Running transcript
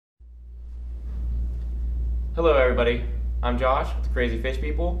Hello everybody, I'm Josh with the Crazy Fish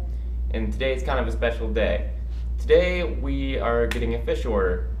People, and today is kind of a special day. Today we are getting a fish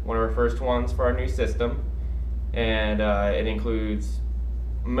order, one of our first ones for our new system, and it includes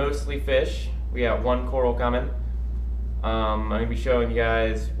mostly fish. We got one coral coming. I'm going to be showing you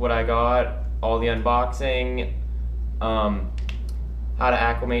guys what I got, all the unboxing, how to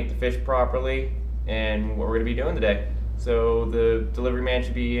acclimate the fish properly, and what we're going to be doing today. So the delivery man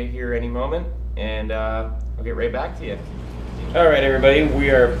should be here any moment, and I'll get right back to you. Alright everybody, we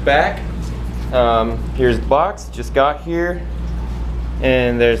are back. Here's the box, just got here,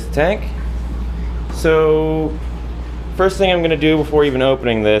 and there's the tank. So first thing I'm going to do before even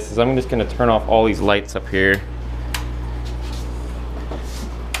opening this is I'm just going to turn off all these lights up here.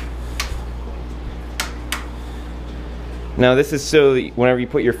 Now this is so that whenever you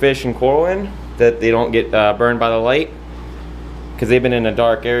put your fish and coral in, that they don't get burned by the light, because they've been in a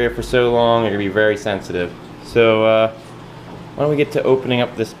dark area for so long, they're going to be very sensitive. So why don't we get to opening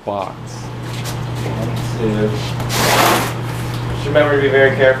up this box. Just remember to be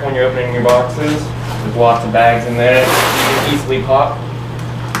very careful when you're opening your boxes. There's lots of bags in there. You can easily pop.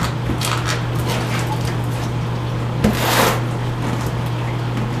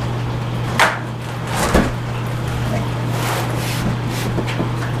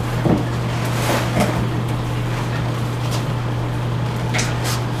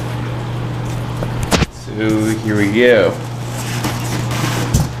 So here we go.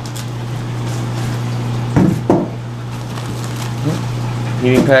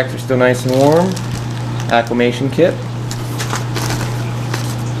 Heating packs are still nice and warm. Acclimation kit.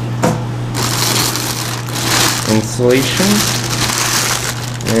 Insulation.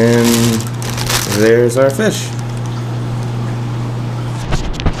 And there's our fish.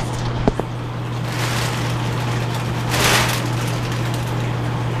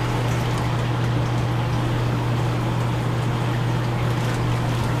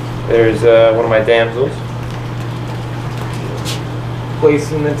 There's one of my damsels.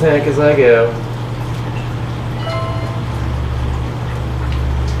 Placing the tank as I go.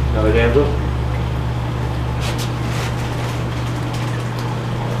 Another damsel.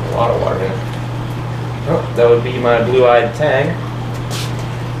 A lot of water in it. Oh, that would be my blue-eyed tang.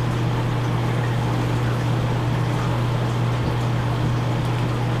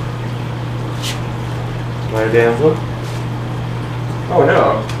 Another damsel. Oh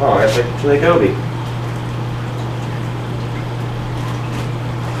no! Oh, that's like Goby.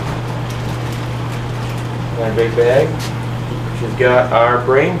 My big bag, which has got our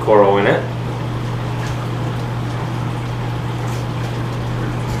brain coral in it.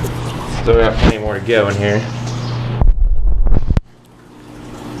 Still got plenty more to go in here.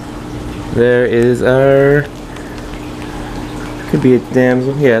 There is our, could be a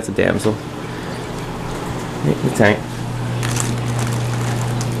damsel. Yeah, it's a damsel. The tank.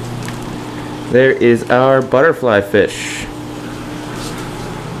 There is our butterfly fish.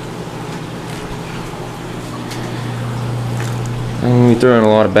 I'm going to be throwing a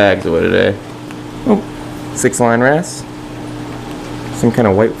lot of bags away today. Oh, 6-line wrasse. Some kind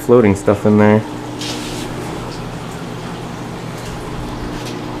of white floating stuff in there.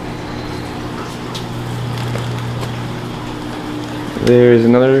 There's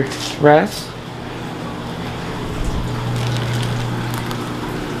another wrasse.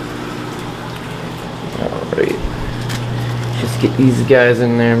 Alright. Just get these guys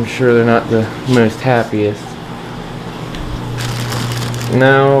in there. I'm sure they're not the most happiest.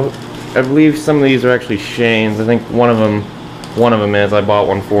 Now, I believe some of these are actually Shane's. I think one of them is. I bought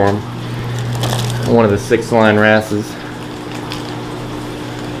one for him. One of the 6-line wrasses.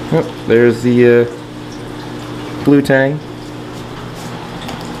 Oh, there's the blue tang.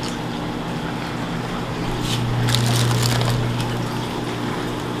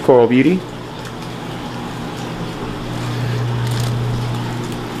 Coral beauty.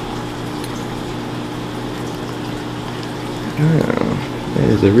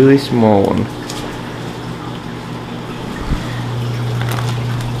 There's a really small one.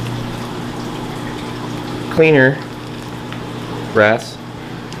 Cleaner wrasse.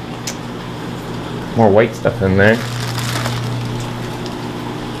 More white stuff in there.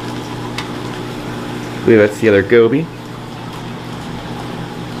 I believe that's the other goby.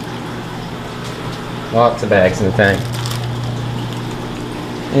 Lots of bags in the tank.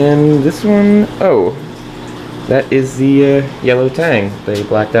 And this one, oh, that is the yellow tang, the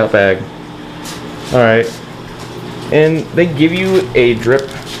blacked out bag. Alright. And they give you a drip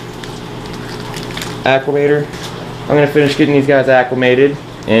acclimator. I'm going to finish getting these guys acclimated,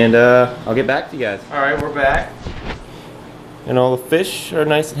 and I'll get back to you guys. Alright, we're back. And all the fish are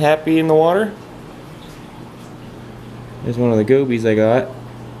nice and happy in the water. There's one of the gobies I got.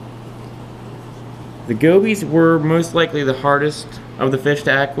 The gobies were most likely the hardest of the fish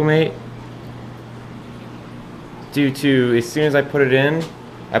to acclimate, due to as soon as I put it in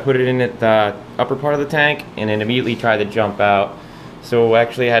at the upper part of the tank and it immediately tried to jump out. So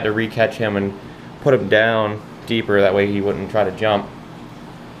actually I had to re-catch him and put him down deeper, that way he wouldn't try to jump.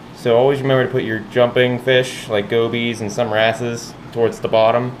 So always remember to put your jumping fish, like gobies and some wrasses, towards the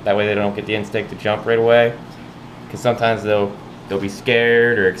bottom. That way they don't get the instinct to jump right away. Because sometimes they'll be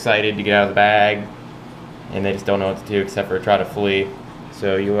scared or excited to get out of the bag, and they just don't know what to do except for try to flee.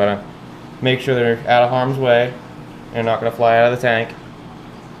 So you want to make sure they're out of harm's way. They're not going to fly out of the tank.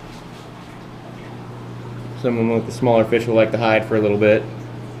 Some of them with the smaller fish will like to hide for a little bit.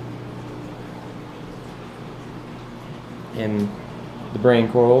 And the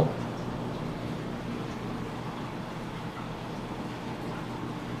brain coral.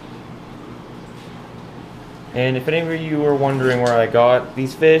 And if any of you were wondering where I got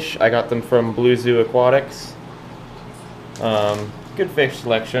these fish, I got them from Blue Zoo Aquatics. Good fish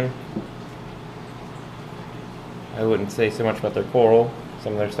selection. I wouldn't say so much about their coral.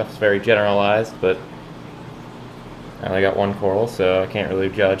 Some of their stuff's very generalized, but I only got one coral, so I can't really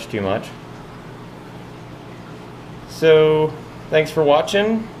judge too much. So, thanks for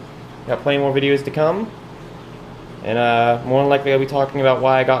watching. Got plenty more videos to come. And more than likely I'll be talking about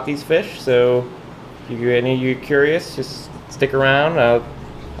why I got these fish, so if any of you are curious, just stick around.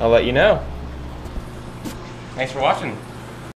 I'll let you know. Thanks for watching.